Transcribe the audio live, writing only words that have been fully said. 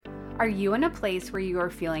Are you in a place where you are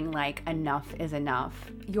feeling like enough is enough?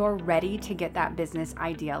 You're ready to get that business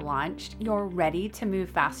idea launched. You're ready to move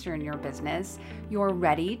faster in your business. You're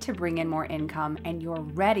ready to bring in more income, and you're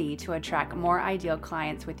ready to attract more ideal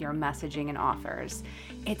clients with your messaging and offers.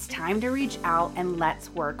 It's time to reach out and let's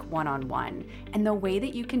work one-on-one. And the way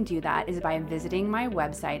that you can do that is by visiting my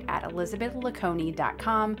website at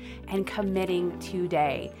elizabethlacone.com and committing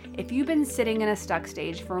today. If you've been sitting in a stuck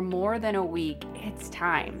stage for more than a week, it's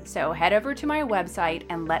time. So head over to my website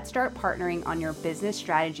and let's start partnering on your business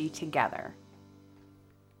strategy together.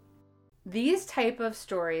 These type of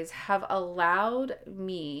stories have allowed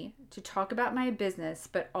me to talk about my business,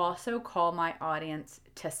 but also call my audience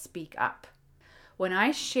to speak up. When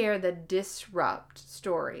I share the disrupt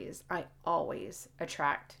stories, I always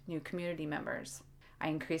attract new community members. I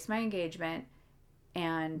increase my engagement,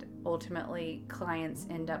 and ultimately clients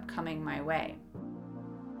end up coming my way.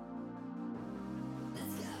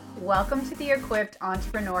 Welcome to the Equipped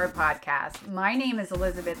Entrepreneur Podcast. My name is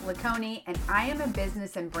Elizabeth Lacone, and I am a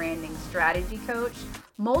business and branding strategy coach,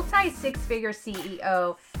 multi-six-figure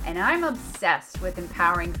CEO, and I'm obsessed with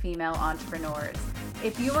empowering female entrepreneurs.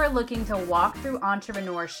 If you are looking to walk through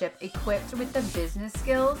entrepreneurship equipped with the business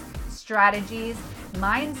skills, strategies,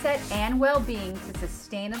 mindset, and well-being to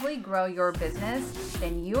sustainably grow your business,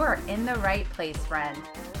 then you are in the right place, friend.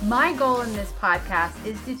 My goal in this podcast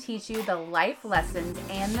is to teach you the life lessons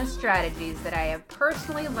and the strategies that I have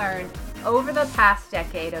personally learned over the past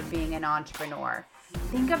decade of being an entrepreneur.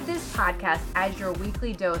 Think of this podcast as your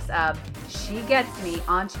weekly dose of She Gets Me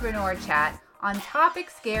entrepreneur chat on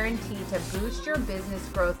topics guaranteed to boost your business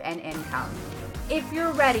growth and income. If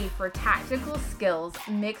you're ready for tactical skills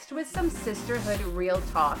mixed with some sisterhood real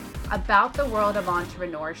talk about the world of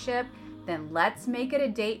entrepreneurship, then let's make it a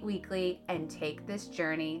date weekly and take this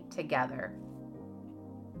journey together.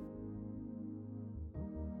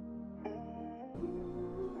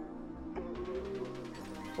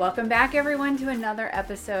 Welcome back, everyone, to another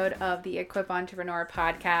episode of the Equip Entrepreneur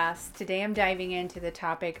Podcast. Today I'm diving into the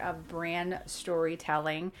topic of brand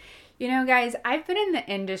storytelling. You know, guys, I've been in the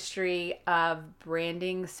industry of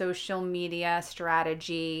branding, social media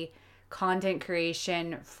strategy, content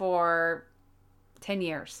creation for 10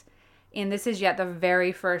 years. And this is yet the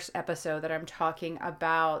very first episode that I'm talking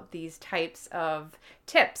about these types of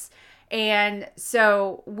tips. And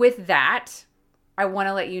so with that, I want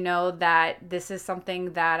to let you know that this is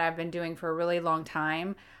something that I've been doing for a really long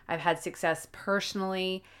time. I've had success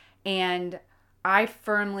personally, and I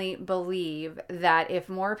firmly believe that if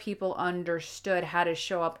more people understood how to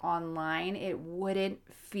show up online, it wouldn't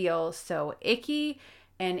feel so icky,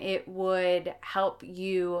 and it would help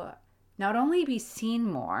you not only be seen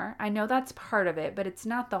more. I know that's part of it, but it's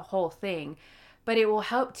not the whole thing. But it will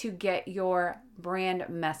help to get your brand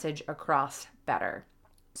message across better.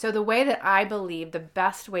 So the way that I believe the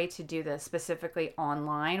best way to do this, specifically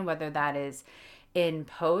online, whether that is in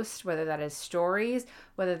post, whether that is stories,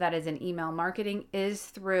 whether that is in email marketing, is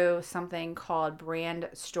through something called brand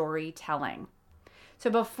storytelling. So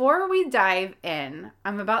before we dive in,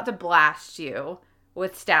 I'm about to blast you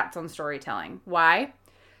with stats on storytelling. Why?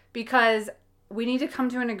 Because we need to come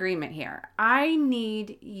to an agreement here. I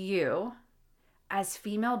need you as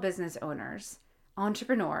female business owners,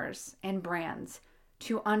 entrepreneurs, and brands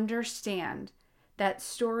to understand that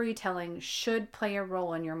storytelling should play a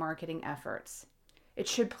role in your marketing efforts. It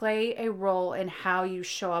should play a role in how you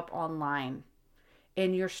show up online,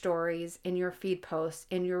 in your stories, in your feed posts,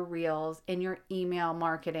 in your reels, in your email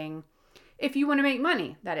marketing. If you want to make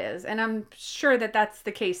money, that is. And I'm sure that that's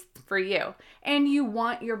the case for you. And you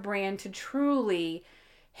want your brand to truly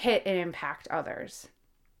hit and impact others.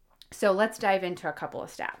 So let's dive into a couple of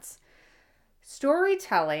stats.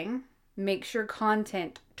 Storytelling makes your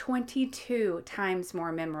content 22 times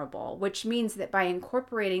more memorable, which means that by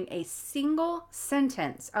incorporating a single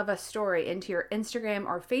sentence of a story into your Instagram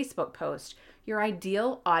or Facebook post, your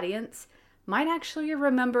ideal audience might actually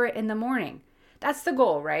remember it in the morning. That's the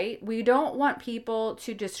goal, right? We don't want people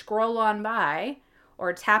to just scroll on by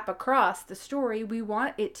or tap across the story. We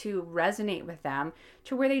want it to resonate with them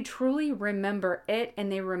to where they truly remember it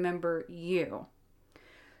and they remember you.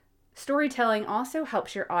 Storytelling also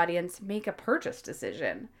helps your audience make a purchase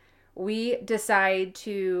decision. We decide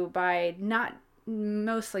to buy not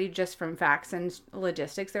mostly just from facts and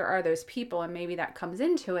logistics. There are those people, and maybe that comes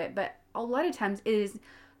into it, but a lot of times it is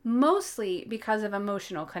mostly because of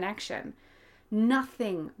emotional connection.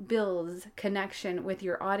 Nothing builds connection with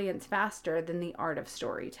your audience faster than the art of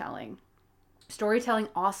storytelling. Storytelling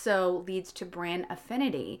also leads to brand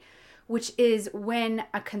affinity, which is when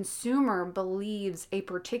a consumer believes a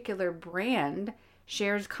particular brand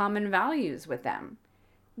shares common values with them.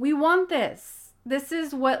 We want this. This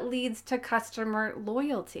is what leads to customer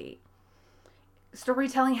loyalty.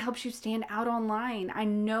 Storytelling helps you stand out online. I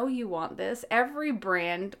know you want this. Every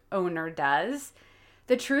brand owner does.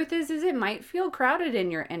 The truth is it might feel crowded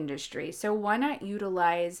in your industry. So why not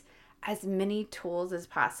utilize as many tools as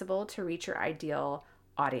possible to reach your ideal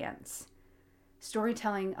audience?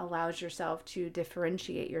 Storytelling allows yourself to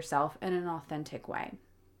differentiate yourself in an authentic way.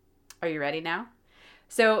 Are you ready now?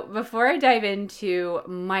 So before I dive into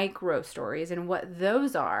micro stories and what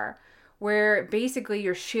those are, where basically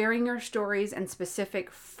you're sharing your stories and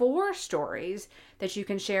specific for stories that you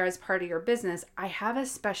can share as part of your business, I have a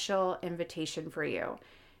special invitation for you.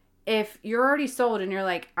 If you're already sold and you're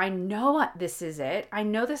like, I know this is it, I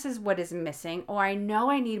know this is what is missing, or I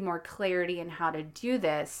know I need more clarity in how to do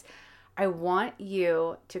this, I want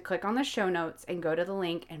you to click on the show notes and go to the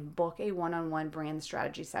link and book a one-on-one brand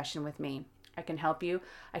strategy session with me. I can help you.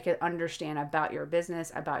 I can understand about your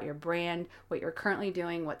business, about your brand, what you're currently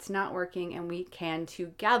doing, what's not working, and we can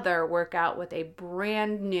together work out with a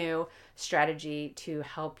brand new strategy to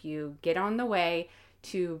help you get on the way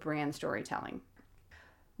to brand storytelling.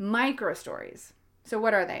 Micro stories. So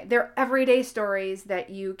what are they? They're everyday stories that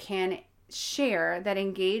you can share that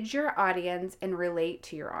engage your audience and relate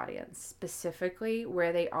to your audience, specifically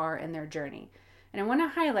where they are in their journey. And I want to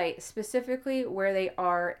highlight specifically where they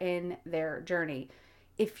are in their journey.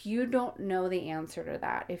 If you don't know the answer to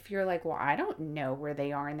that, if you're like, well, I don't know where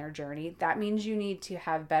they are in their journey, that means you need to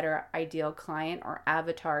have better ideal client or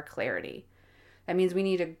avatar clarity. That means we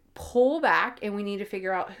need to pull back and we need to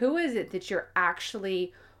figure out who is it that you're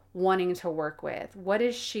actually wanting to work with? What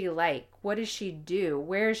is she like? What does she do?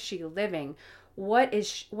 Where is she living? What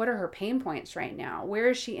are her pain points right now? Where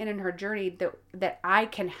is she in her journey that I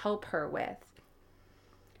can help her with?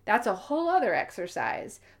 That's a whole other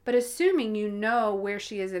exercise. But assuming you know where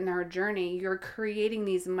she is in her journey, you're creating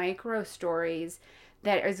these micro stories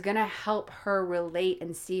that is going to help her relate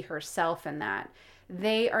and see herself in that.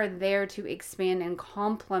 They are there to expand and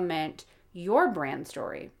complement your brand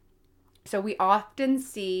story. So we often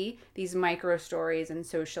see these micro stories in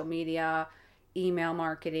social media, email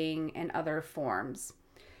marketing, and other forms.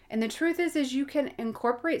 And the truth is you can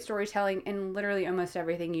incorporate storytelling in literally almost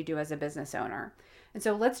everything you do as a business owner. And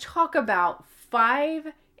so let's talk about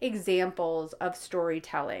 5 examples of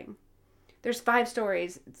storytelling. There's 5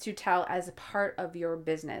 stories to tell as a part of your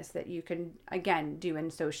business that you can, again, do in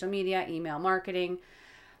social media, email marketing.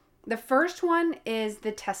 The first one is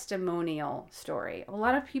the testimonial story. A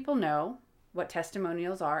lot of people know what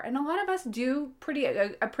testimonials are, and a lot of us do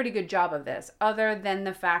a pretty good job of this, other than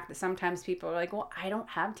the fact that sometimes people are like, well, I don't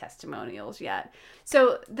have testimonials yet.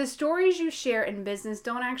 So the stories you share in business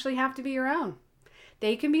don't actually have to be your own.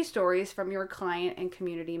 They can be stories from your client and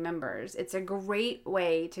community members. It's a great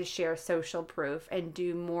way to share social proof and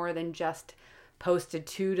do more than just post a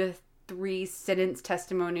 2 to 3 sentence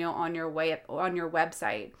testimonial on your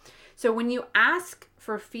website. So when you ask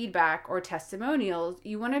for feedback or testimonials,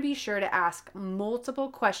 you want to be sure to ask multiple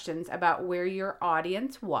questions about where your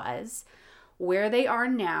audience was, where they are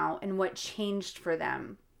now, and what changed for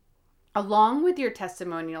them. Along with your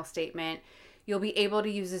testimonial statement, you'll be able to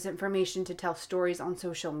use this information to tell stories on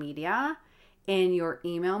social media and your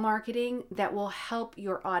email marketing that will help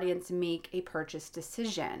your audience make a purchase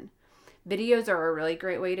decision. Videos are a really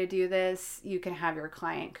great way to do this. You can have your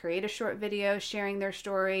client create a short video sharing their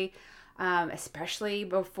story, especially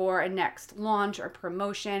before a next launch or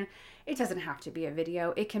promotion. It doesn't have to be a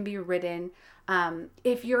video. It can be written.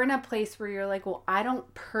 If you're in a place where you're like, well, I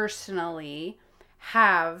don't personally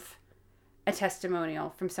have a testimonial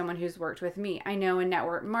from someone who's worked with me. I know in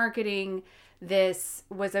network marketing, this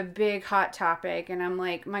was a big hot topic, and I'm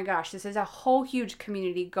like, my gosh, this is a whole huge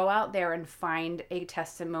community. Go out there and find a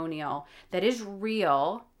testimonial that is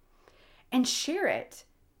real and share it,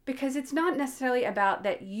 because it's not necessarily about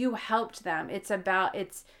that you helped them. It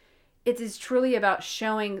is truly about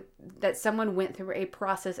showing that someone went through a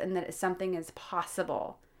process and that something is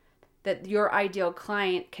possible. That your ideal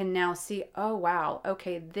client can now see, oh, wow,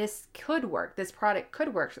 okay, this could work. This product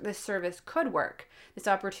could work. This service could work. This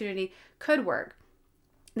opportunity could work.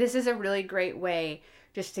 This is a really great way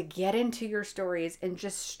just to get into your stories and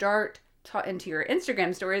just start into your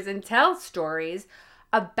Instagram stories and tell stories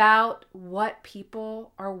about what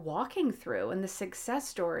people are walking through and the success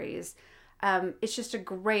stories. It's just a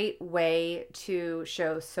great way to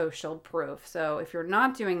show social proof. So if you're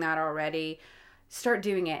not doing that already, start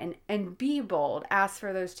doing it and be bold. Ask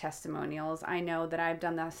for those testimonials. I know that I've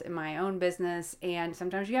done this in my own business, and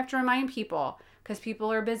sometimes you have to remind people because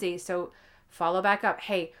people are busy. So follow back up.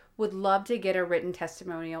 Hey, would love to get a written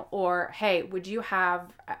testimonial, or hey, would you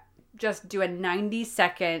have just do a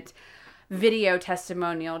 90-second video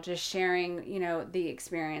testimonial, just sharing, the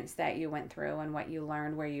experience that you went through and what you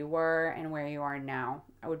learned, where you were and where you are now.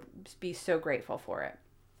 I would be so grateful for it.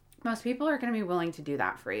 Most people are going to be willing to do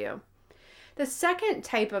that for you. The second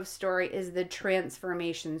type of story is the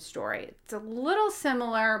transformation story. It's a little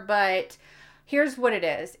similar, but here's what it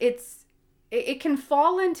is. It can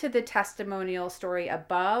fall into the testimonial story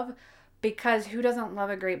above, because who doesn't love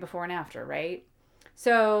a great before and after, right?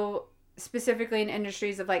 So specifically in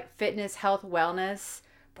industries of like fitness, health, wellness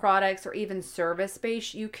products, or even service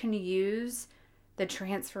space, you can use the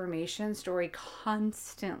transformation story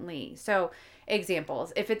constantly. So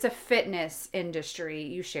examples, if it's a fitness industry,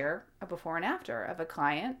 you share a before and after of a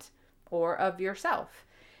client or of yourself.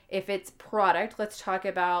 If it's product, let's talk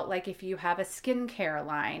about like if you have a skincare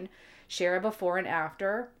line, share a before and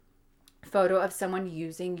after photo of someone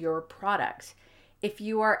using your product. If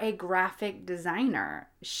you are a graphic designer,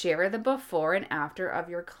 share the before and after of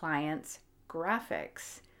your client's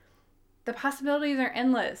graphics. The possibilities are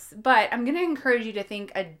endless, but I'm going to encourage you to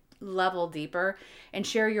think a level deeper and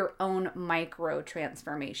share your own micro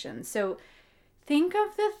transformations. So think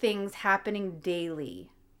of the things happening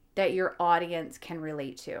daily that your audience can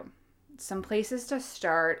relate to. Some places to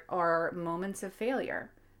start are moments of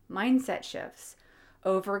failure, mindset shifts,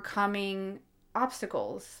 overcoming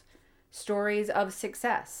obstacles, stories of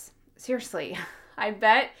success. Seriously, I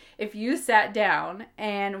bet if you sat down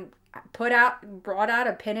and brought out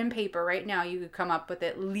a pen and paper right now, you could come up with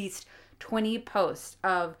at least 20 posts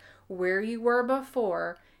of where you were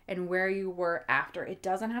before and where you were after. It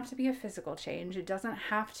doesn't have to be a physical change. It doesn't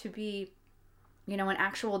have to be, an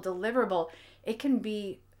actual deliverable. It can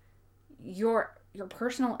be your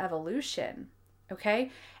personal evolution.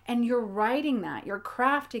 Okay? And you're writing that, you're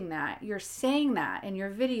crafting that, you're saying that in your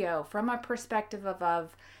video from a perspective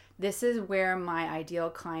of this is where my ideal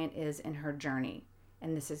client is in her journey,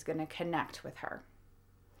 and this is going to connect with her.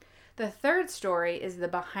 The third story is the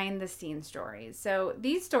behind the scenes stories. So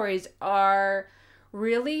these stories are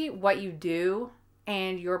really what you do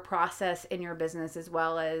and your process in your business, as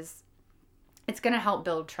well as it's going to help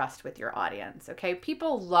build trust with your audience. Okay?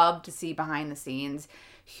 People love to see behind the scenes.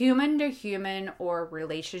 Human to human or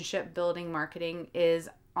relationship building marketing is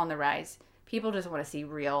on the rise. People just want to see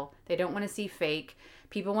real. They don't want to see fake.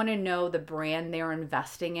 People want to know the brand they're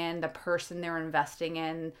investing in, the person they're investing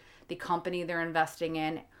in, the company they're investing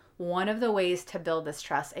in. One of the ways to build this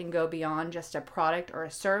trust and go beyond just a product or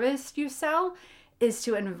a service you sell is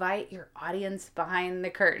to invite your audience behind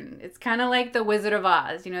the curtain. It's kind of like the Wizard of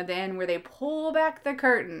Oz, the end where they pull back the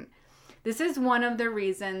curtain. This is one of the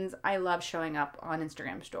reasons I love showing up on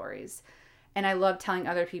Instagram stories. And I love telling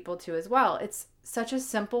other people to as well. It's such a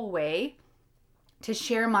simple way to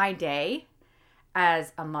share my day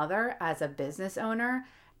as a mother, as a business owner.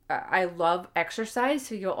 I love exercise,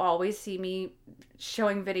 so you'll always see me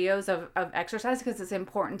showing videos of exercise because it's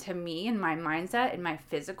important to me and my mindset and my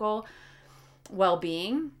physical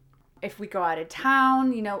well-being. If we go out of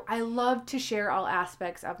town, I love to share all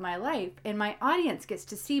aspects of my life, and my audience gets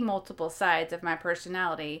to see multiple sides of my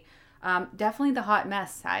personality. Definitely the hot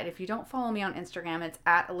mess side. If you don't follow me on Instagram, it's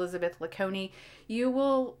at Elizabeth Laconey. You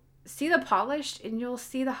will see the polished and you'll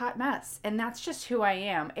see the hot mess, and that's just who I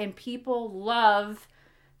am. And people love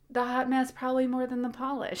the hot mess probably more than the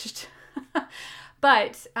polished.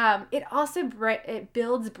 But it also it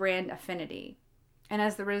builds brand affinity. And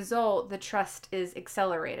as the result, the trust is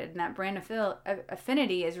accelerated. And that brand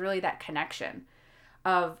affinity is really that connection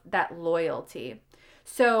of that loyalty.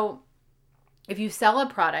 So if you sell a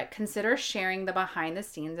product, consider sharing the behind the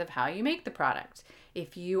scenes of how you make the product.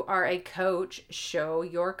 If you are a coach, show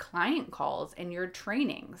your client calls and your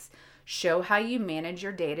trainings. Show how you manage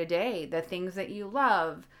your day-to-day, the things that you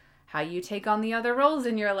love, how you take on the other roles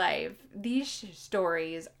in your life. These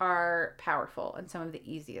stories are powerful and some of the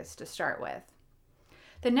easiest to start with.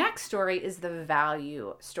 The next story is the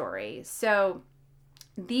value story. So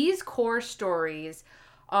these core stories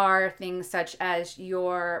are things such as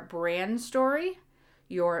your brand story,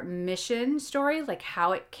 your mission story, like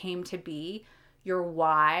how it came to be, your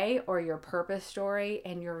why or your purpose story,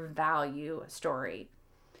 and your value story.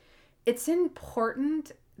 It's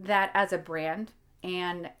important that as a brand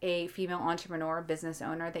and a female entrepreneur, business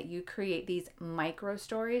owner, that you create these micro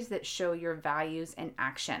stories that show your values in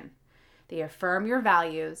action. They affirm your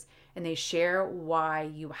values and they share why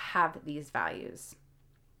you have these values.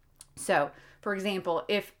 So, for example,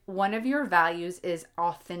 if one of your values is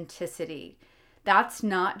authenticity, that's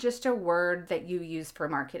not just a word that you use for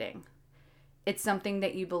marketing. It's something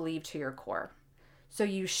that you believe to your core. So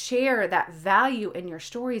you share that value in your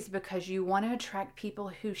stories because you want to attract people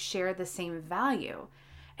who share the same value.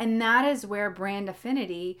 And that is where brand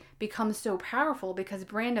affinity becomes so powerful, because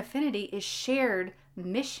brand affinity is shared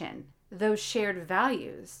mission, those shared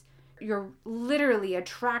values. You're literally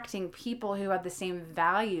attracting people who have the same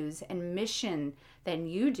values and mission than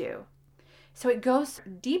you do. So it goes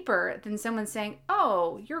deeper than someone saying,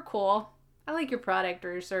 oh, you're cool. I like your product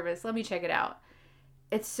or your service. Let me check it out.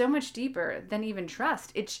 It's so much deeper than even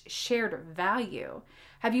trust. It's shared value.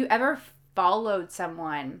 Have you ever followed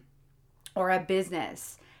someone or a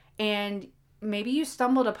business and maybe you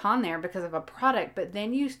stumbled upon there because of a product, but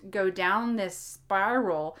then you go down this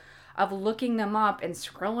spiral of looking them up and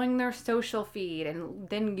scrolling their social feed, and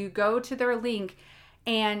then you go to their link.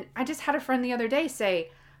 And I just had a friend the other day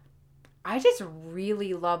say, I just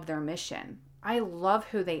really love their mission. I love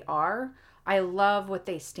who they are. I love what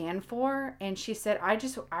they stand for. And she said, I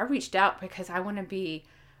reached out because I want to be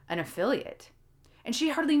an affiliate. And she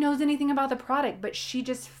hardly knows anything about the product, but she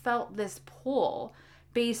just felt this pull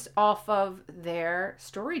based off of their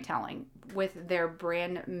storytelling with their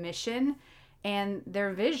brand mission and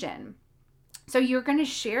their vision. So you're going to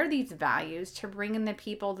share these values to bring in the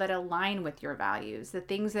people that align with your values, the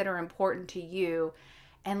things that are important to you,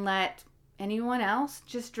 and let anyone else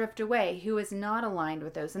just drift away who is not aligned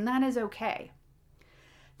with those. And that is okay.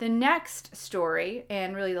 The next story,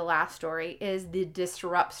 and really the last story, is the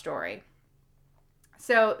disrupt story.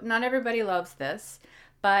 So not everybody loves this,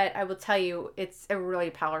 but I will tell you, it's a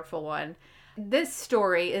really powerful one. This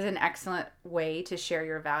story is an excellent way to share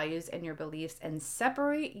your values and your beliefs and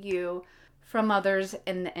separate you from others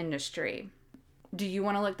in the industry. Do you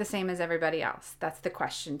want to look the same as everybody else? That's the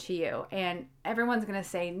question to you. And everyone's going to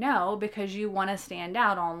say no, because you want to stand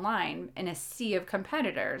out online in a sea of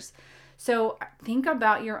competitors. So think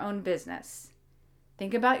about your own business.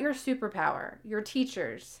 Think about your superpower, your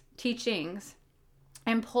teachings,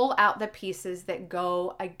 and pull out the pieces that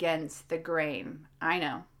go against the grain. I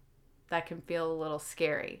know that can feel a little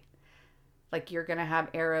scary, like you're going to have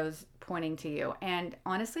arrows pointing to you. And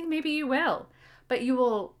honestly, maybe you will, but you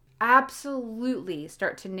will absolutely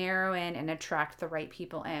start to narrow in and attract the right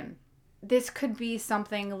people in. This could be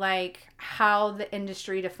something like how the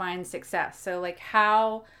industry defines success. So like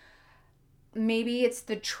how maybe it's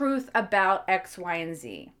the truth about X, Y, and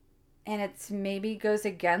Z. And it's maybe goes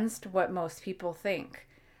against what most people think.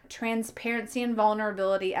 Transparency and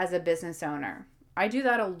vulnerability as a business owner. I do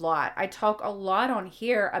that a lot. I talk a lot on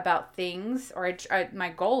here about things, or my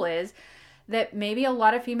goal is that maybe a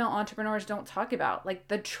lot of female entrepreneurs don't talk about, like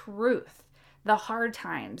the truth, the hard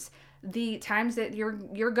times, the times that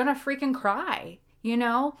you're gonna freaking cry. You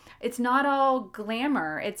know, it's not all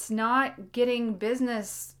glamour. It's not getting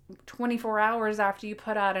business 24 hours after you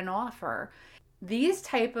put out an offer. These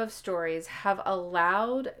type of stories have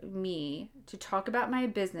allowed me to talk about my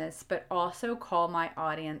business, but also call my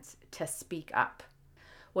audience to speak up.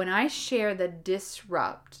 When I share the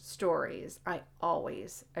disrupt stories, I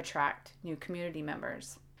always attract new community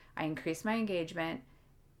members. I increase my engagement,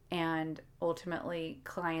 and ultimately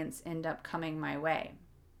clients end up coming my way.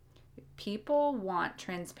 People want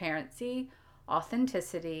transparency,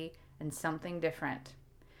 authenticity, and something different.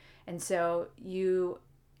 And so you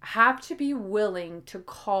have to be willing to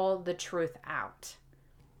call the truth out.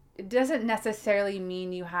 It doesn't necessarily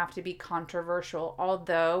mean you have to be controversial,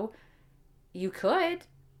 although you could,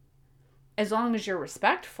 as long as you're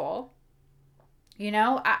respectful. You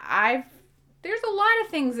know, there's a lot of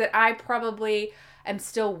things that I probably am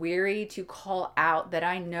still weary to call out that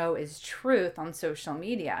I know is truth on social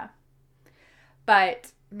media.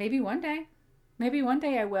 But maybe one day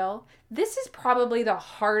I will. This is probably the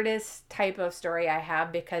hardest type of story I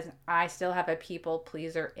have, because I still have a people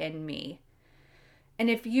pleaser in me. And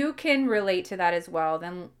if you can relate to that as well,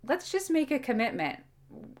 then let's just make a commitment.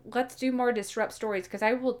 Let's do more disrupt stories, because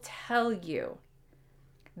I will tell you,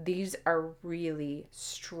 these are really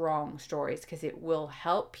strong stories, because it will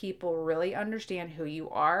help people really understand who you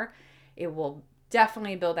are. It will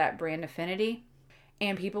definitely build that brand affinity.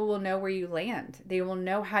 And people will know where you land. They will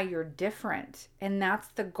know how you're different. And that's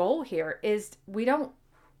the goal here, is we don't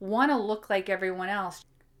want to look like everyone else.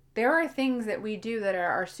 There are things that we do that are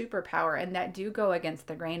our superpower and that do go against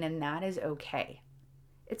the grain, and that is okay.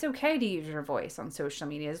 It's okay to use your voice on social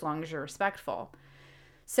media as long as you're respectful.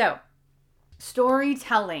 So,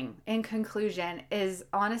 storytelling, in conclusion, is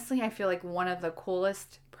honestly, I feel like one of the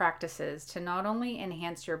coolest practices to not only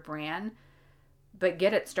enhance your brand, but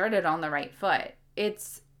get it started on the right foot.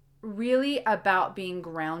 It's really about being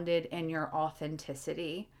grounded in your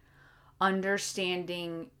authenticity,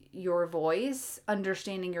 understanding your voice,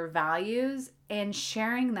 understanding your values, and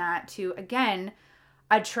sharing that to, again,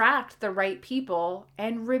 attract the right people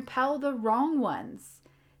and repel the wrong ones.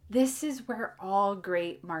 This is where all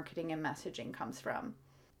great marketing and messaging comes from.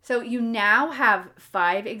 So you now have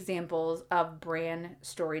 5 examples of brand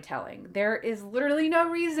storytelling. There is literally no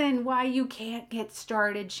reason why you can't get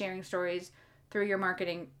started sharing stories through your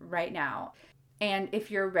marketing right now. And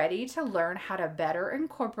if you're ready to learn how to better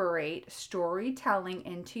incorporate storytelling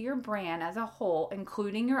into your brand as a whole,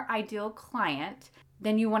 including your ideal client,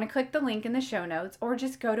 then you want to click the link in the show notes or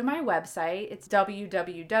just go to my website. It's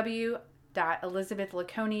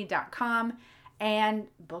www.elizabethlacone.com and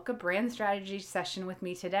book a brand strategy session with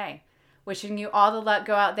me today. Wishing you all the luck.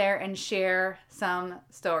 Go out there and share some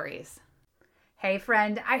stories. Hey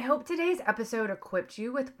friend, I hope today's episode equipped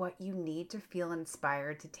you with what you need to feel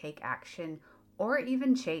inspired to take action or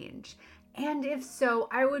even change. And if so,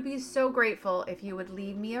 I would be so grateful if you would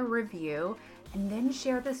leave me a review and then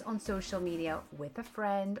share this on social media with a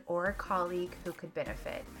friend or a colleague who could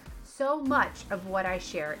benefit. So much of what I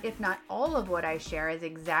share, if not all of what I share, is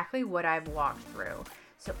exactly what I've walked through.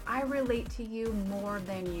 So I relate to you more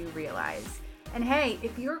than you realize. And hey,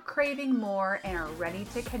 if you're craving more and are ready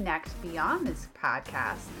to connect beyond this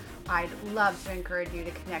podcast, I'd love to encourage you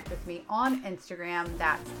to connect with me on Instagram.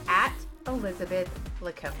 That's at Elizabeth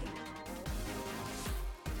Lacone.